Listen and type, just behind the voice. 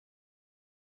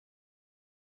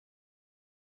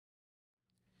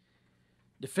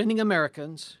defending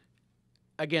Americans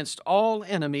against all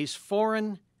enemies,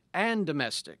 foreign and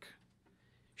domestic,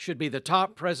 should be the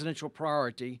top presidential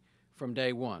priority from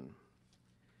day one.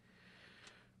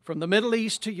 From the Middle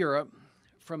East to Europe,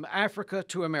 from Africa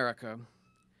to America,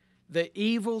 the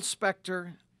evil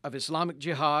specter of Islamic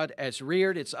Jihad has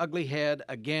reared its ugly head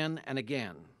again and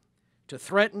again to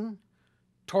threaten,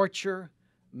 torture,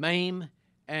 maim,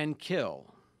 and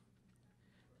kill.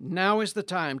 Now is the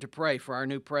time to pray for our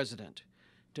new president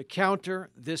to counter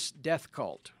this death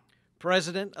cult.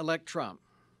 President-elect Trump,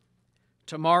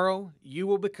 tomorrow you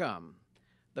will become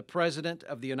the President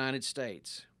of the United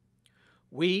States.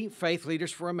 We, Faith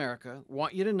Leaders for America,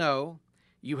 want you to know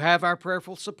you have our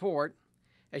prayerful support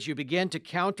as you begin to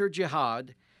counter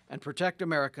jihad and protect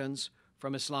Americans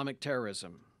from Islamic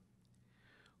terrorism.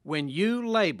 When you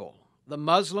label the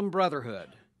Muslim Brotherhood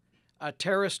a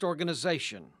terrorist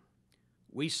organization,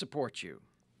 we support you.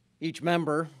 Each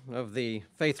member of the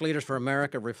Faith Leaders for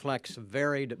America reflects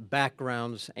varied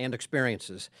backgrounds and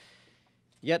experiences,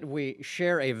 yet we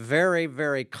share a very,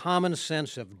 very common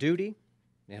sense of duty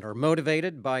and are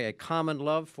motivated by a common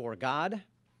love for God,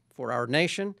 for our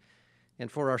nation,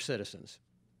 and for our citizens.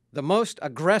 The most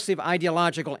aggressive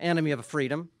ideological enemy of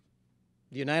freedom,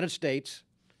 the United States,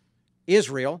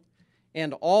 Israel,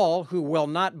 and all who will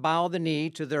not bow the knee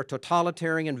to their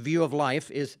totalitarian view of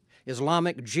life is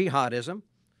Islamic jihadism,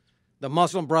 the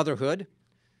Muslim Brotherhood,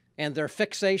 and their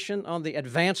fixation on the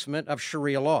advancement of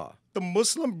Sharia law. The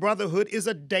Muslim Brotherhood is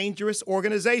a dangerous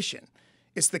organization.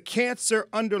 It's the cancer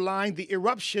underlying the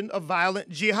eruption of violent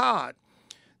jihad.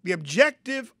 The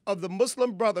objective of the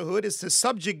Muslim Brotherhood is to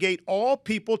subjugate all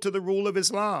people to the rule of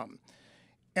Islam.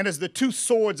 And as the two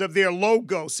swords of their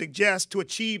logo suggest, to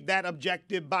achieve that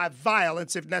objective by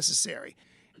violence if necessary.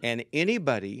 And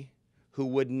anybody who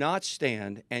would not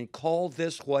stand and call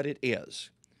this what it is,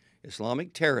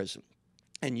 Islamic terrorism,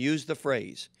 and use the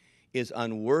phrase, is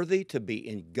unworthy to be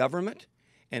in government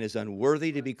and is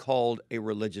unworthy to be called a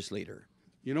religious leader.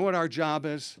 You know what our job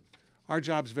is? Our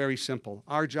job's very simple.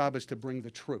 Our job is to bring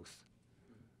the truth.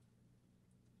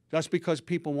 Just because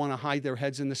people want to hide their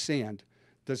heads in the sand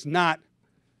does not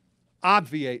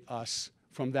obviate us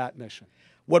from that mission.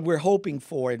 What we're hoping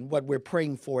for and what we're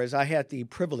praying for is I had the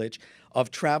privilege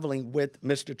of traveling with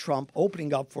Mr. Trump,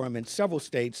 opening up for him in several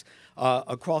states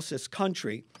across this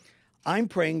country. I'm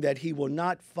praying that he will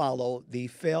not follow the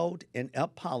failed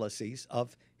inept policies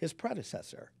of his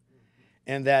predecessor,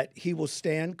 and that he will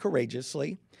stand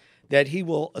courageously, that he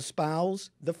will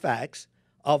espouse the facts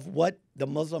of what the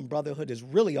Muslim Brotherhood is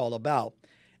really all about.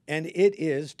 And it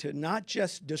is to not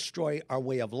just destroy our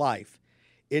way of life,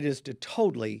 it is to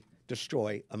totally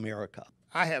destroy America.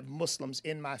 I have Muslims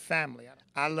in my family.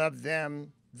 I love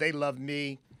them. They love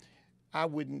me. I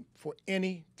wouldn't, for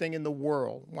anything in the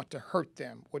world, want to hurt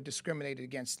them or discriminate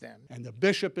against them. And the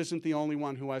bishop isn't the only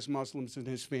one who has Muslims in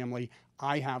his family.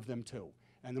 I have them too.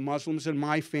 And the Muslims in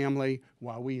my family,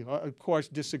 while we, of course,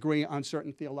 disagree on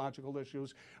certain theological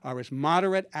issues, are as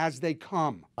moderate as they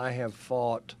come. I have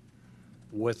fought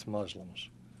with Muslims.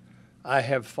 I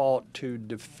have fought to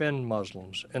defend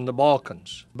Muslims in the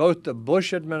Balkans. Both the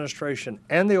Bush administration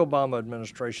and the Obama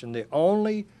administration, the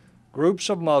only groups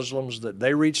of Muslims that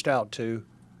they reached out to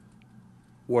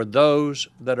were those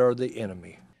that are the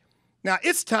enemy. Now,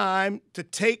 it's time to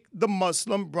take the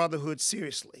Muslim Brotherhood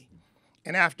seriously.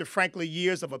 And after, frankly,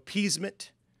 years of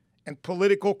appeasement and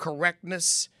political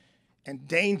correctness and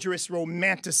dangerous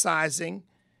romanticizing,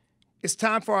 it's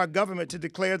time for our government to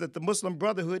declare that the Muslim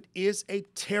Brotherhood is a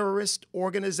terrorist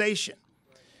organization.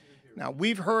 Now,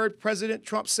 we've heard President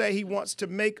Trump say he wants to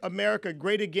make America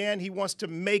great again. He wants to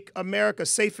make America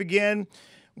safe again.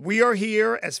 We are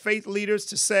here as faith leaders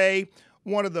to say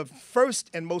one of the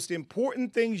first and most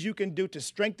important things you can do to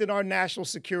strengthen our national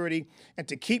security and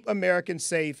to keep Americans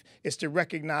safe is to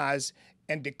recognize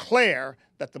and declare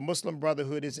that the Muslim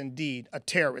Brotherhood is indeed a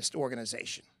terrorist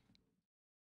organization.